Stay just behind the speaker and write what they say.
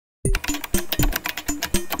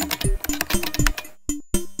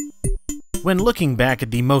When looking back at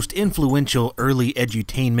the most influential early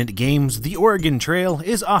edutainment games, the Oregon Trail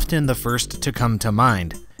is often the first to come to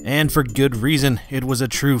mind. And for good reason, it was a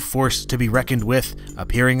true force to be reckoned with,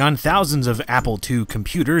 appearing on thousands of Apple II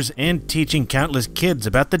computers and teaching countless kids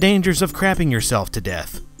about the dangers of crapping yourself to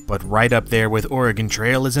death. But right up there with Oregon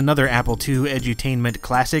Trail is another Apple II edutainment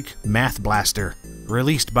classic, Math Blaster.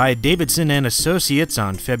 Released by Davidson and Associates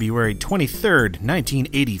on February 23,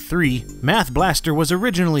 1983, Math Blaster was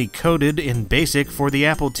originally coded in BASIC for the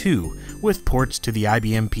Apple II, with ports to the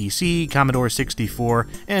IBM PC, Commodore 64,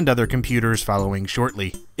 and other computers following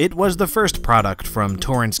shortly. It was the first product from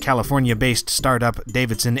Torrance, California-based startup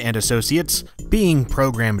Davidson and Associates, being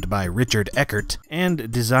programmed by Richard Eckert and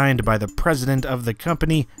designed by the president of the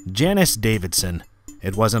company, Janice Davidson.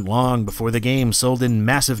 It wasn't long before the game sold in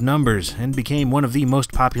massive numbers and became one of the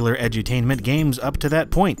most popular edutainment games up to that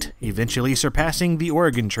point, eventually surpassing the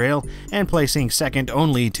Oregon Trail and placing second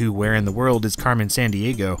only to Where in the World is Carmen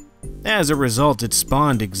Sandiego. As a result, it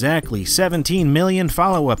spawned exactly 17 million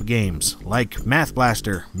follow-up games, like Math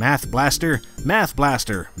Blaster, Math Blaster, Math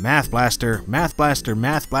Blaster, Math Blaster, Math Blaster,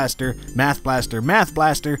 Math Blaster, Math Blaster, Math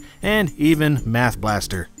Blaster, and even Math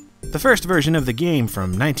Blaster. The first version of the game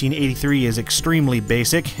from 1983 is extremely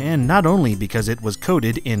basic, and not only because it was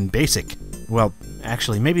coded in BASIC. Well,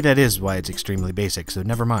 actually, maybe that is why it's extremely basic, so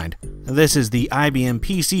never mind. This is the IBM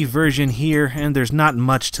PC version here, and there's not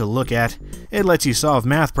much to look at. It lets you solve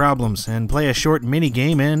math problems and play a short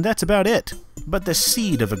mini-game, and that's about it. But the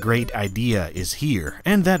seed of a great idea is here,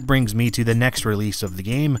 and that brings me to the next release of the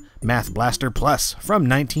game, Math Blaster Plus, from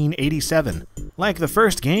 1987. Like the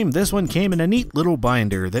first game, this one came in a neat little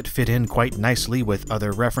binder that fit in quite nicely with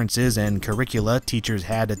other references and curricula teachers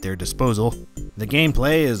had at their disposal. The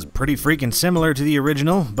gameplay is pretty freaking similar to the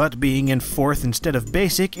original, but being in 4th instead of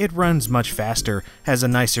BASIC, it runs much faster, has a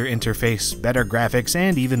nicer interface, better graphics,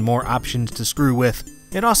 and even more options to screw with.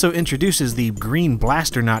 It also introduces the green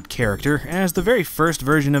Blasternaut character, as the very first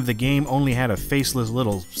version of the game only had a faceless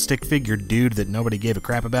little stick-figure dude that nobody gave a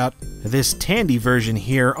crap about. This Tandy version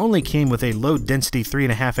here only came with a low-density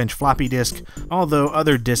 3.5-inch floppy disk, although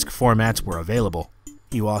other disk formats were available.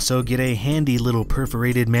 You also get a handy little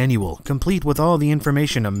perforated manual, complete with all the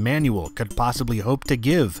information a manual could possibly hope to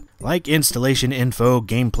give, like installation info,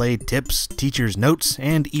 gameplay tips, teacher's notes,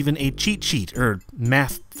 and even a cheat sheet or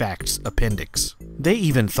math facts appendix. They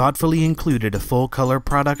even thoughtfully included a full-color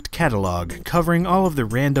product catalog covering all of the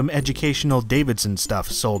random educational Davidson stuff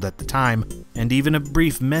sold at the time, and even a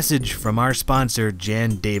brief message from our sponsor,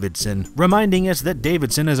 Jan Davidson, reminding us that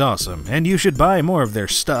Davidson is awesome and you should buy more of their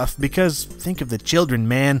stuff because think of the children,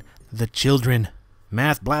 man. The children.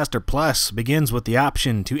 Math Blaster Plus begins with the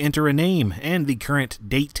option to enter a name and the current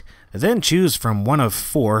date, then choose from one of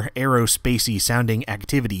 4 aerospacey-sounding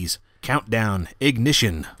activities: Countdown,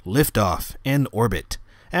 Ignition, Liftoff, and Orbit,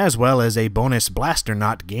 as well as a bonus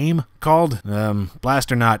Blasternaut game called,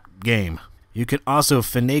 Blasternaut Game. You can also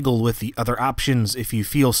finagle with the other options if you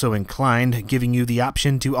feel so inclined, giving you the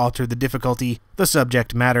option to alter the difficulty, the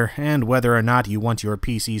subject matter, and whether or not you want your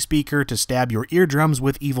PC speaker to stab your eardrums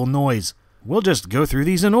with evil noise. We'll just go through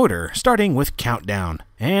these in order, starting with Countdown.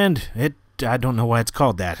 And I don't know why it's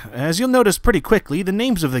called that. As you'll notice pretty quickly, the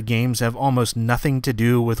names of the games have almost nothing to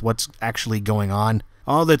do with what's actually going on.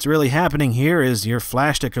 All that's really happening here is you're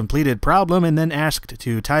flashed a completed problem and then asked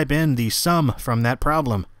to type in the sum from that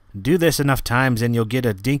problem. Do this enough times and you'll get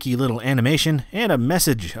a dinky little animation and a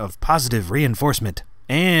message of positive reinforcement.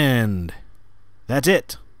 And that's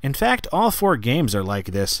it. In fact, all 4 games are like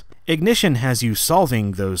this. Ignition has you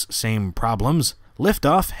solving those same problems,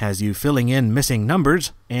 Liftoff has you filling in missing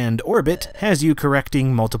numbers, and Orbit has you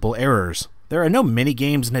correcting multiple errors. There are no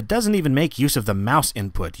mini-games and it doesn't even make use of the mouse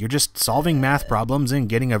input. You're just solving math problems and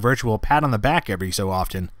getting a virtual pat on the back every so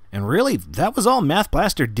often. And really, that was all Math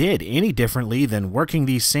Blaster did any differently than working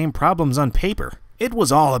these same problems on paper. It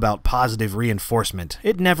was all about positive reinforcement.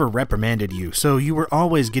 It never reprimanded you, so you were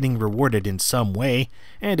always getting rewarded in some way,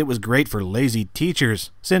 and it was great for lazy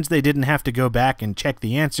teachers, since they didn't have to go back and check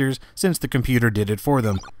the answers since the computer did it for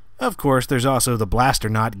them. Of course, there's also the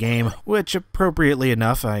Blasternaut game, which, appropriately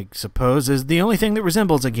enough, I suppose, is the only thing that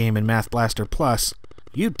resembles a game in Math Blaster Plus.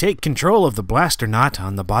 You take control of the Blasternaut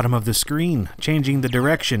on the bottom of the screen, changing the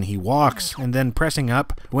direction he walks, and then pressing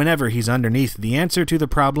up whenever he's underneath the answer to the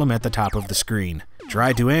problem at the top of the screen.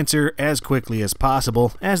 Try to answer as quickly as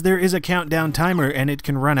possible, as there is a countdown timer and it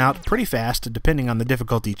can run out pretty fast depending on the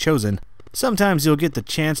difficulty chosen. Sometimes you'll get the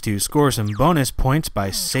chance to score some bonus points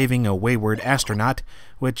by saving a wayward astronaut,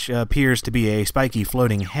 which appears to be a spiky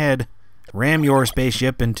floating head. Ram your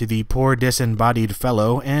spaceship into the poor disembodied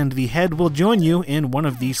fellow, and the head will join you in one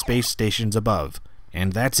of the space stations above.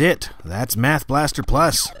 And that's it. That's Math Blaster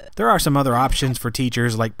Plus. There are some other options for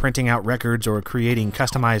teachers like printing out records or creating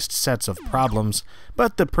customized sets of problems,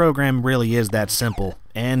 but the program really is that simple.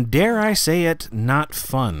 And dare I say it, not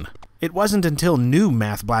fun. It wasn't until new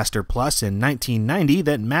Math Blaster Plus in 1990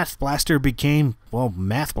 that Math Blaster became, well,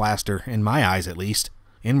 Math Blaster, in my eyes at least.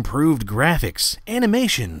 Improved graphics,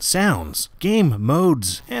 animation, sounds, game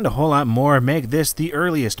modes, and a whole lot more make this the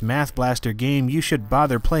earliest Math Blaster game you should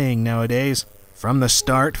bother playing nowadays. From the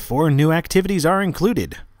start, 4 new activities are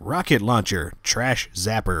included: Rocket Launcher, Trash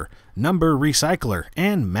Zapper, Number Recycler,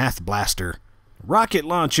 and Math Blaster. Rocket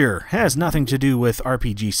Launcher has nothing to do with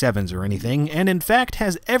RPG-7s or anything, and in fact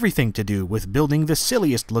has everything to do with building the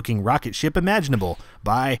silliest looking rocket ship imaginable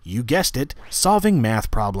by, you guessed it, solving math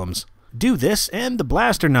problems. Do this and the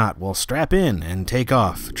Blasternaut will strap in and take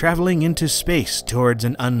off, traveling into space towards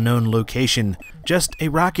an unknown location. Just a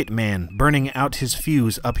rocket man burning out his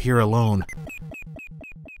fuse up here alone.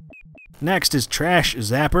 Next is Trash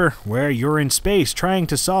Zapper, where you're in space trying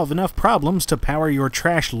to solve enough problems to power your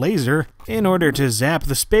trash laser in order to zap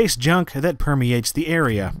the space junk that permeates the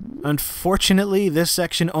area. Unfortunately, this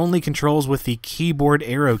section only controls with the keyboard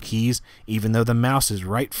arrow keys, even though the mouse is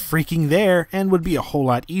right freaking there and would be a whole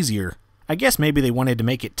lot easier. I guess maybe they wanted to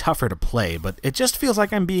make it tougher to play, but it just feels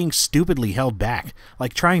like I'm being stupidly held back,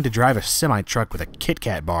 like trying to drive a semi-truck with a Kit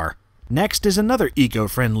Kat bar. Next is another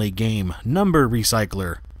eco-friendly game, Number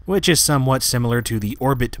Recycler, which is somewhat similar to the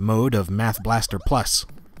Orbit mode of Math Blaster Plus.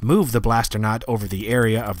 Move the Blasternaut over the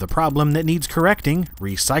area of the problem that needs correcting,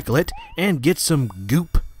 recycle it, and get some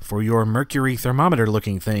goop for your mercury thermometer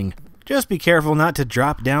looking thing. Just be careful not to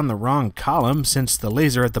drop down the wrong column, since the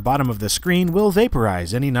laser at the bottom of the screen will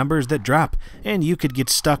vaporize any numbers that drop, and you could get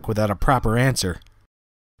stuck without a proper answer.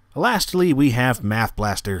 Lastly, we have Math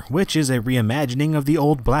Blaster, which is a reimagining of the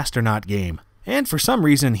old Blasternaut game. And for some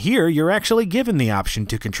reason here, you're actually given the option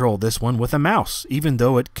to control this one with a mouse, even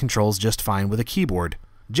though it controls just fine with a keyboard.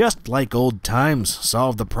 Just like old times,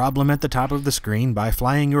 solve the problem at the top of the screen by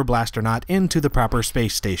flying your Blasternaut into the proper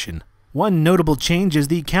space station. One notable change is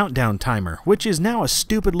the countdown timer, which is now a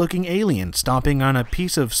stupid-looking alien stomping on a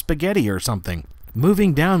piece of spaghetti or something,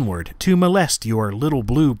 moving downward to molest your little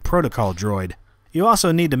blue protocol droid. You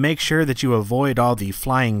also need to make sure that you avoid all the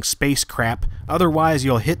flying space crap, otherwise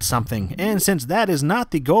you'll hit something, and since that is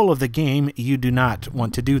not the goal of the game, you do not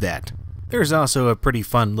want to do that. There's also a pretty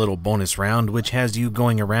fun little bonus round which has you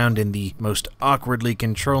going around in the most awkwardly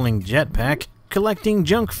controlling jetpack, collecting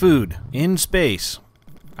junk food in space.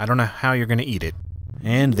 I don't know how you're going to eat it.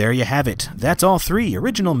 And there you have it. That's all 3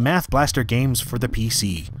 original Math Blaster games for the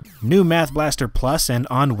PC. New Math Blaster Plus and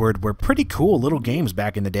onward were pretty cool little games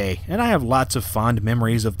back in the day, and I have lots of fond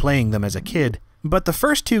memories of playing them as a kid. But the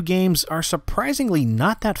first 2 games are surprisingly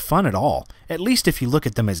not that fun at all, at least if you look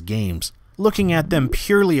at them as games. Looking at them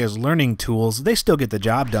purely as learning tools, they still get the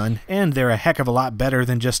job done, and they're a heck of a lot better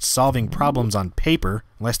than just solving problems on paper,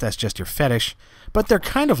 unless that's just your fetish, but they're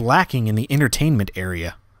kind of lacking in the entertainment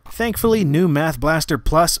area. Thankfully, new Math Blaster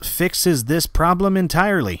Plus fixes this problem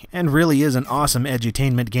entirely, and really is an awesome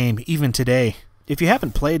edutainment game even today. If you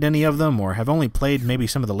haven't played any of them, or have only played maybe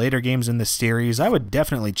some of the later games in this series, I would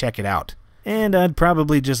definitely check it out. And I'd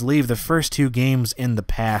probably just leave the first 2 games in the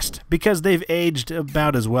past, because they've aged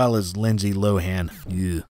about as well as Lindsay Lohan.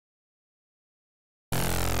 Yeah.